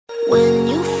When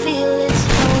you feel it's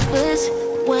hopeless,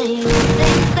 when you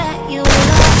think that you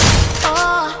lost,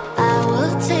 oh, I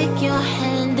will take your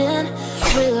hand and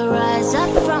we'll rise up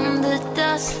from the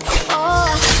dust. Oh,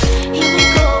 here we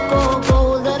go, go, go,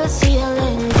 let us heal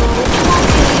and go. You won't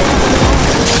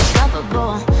be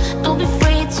unstoppable. Don't be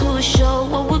afraid to show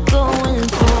what we're going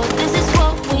for. This is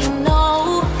what we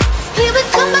know. Here we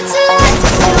come back to life,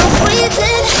 still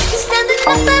breathing, standing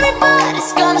up,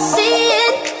 everybody's gonna see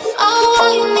it. Oh,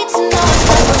 all you need to know is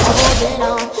that we're holding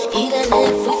on, even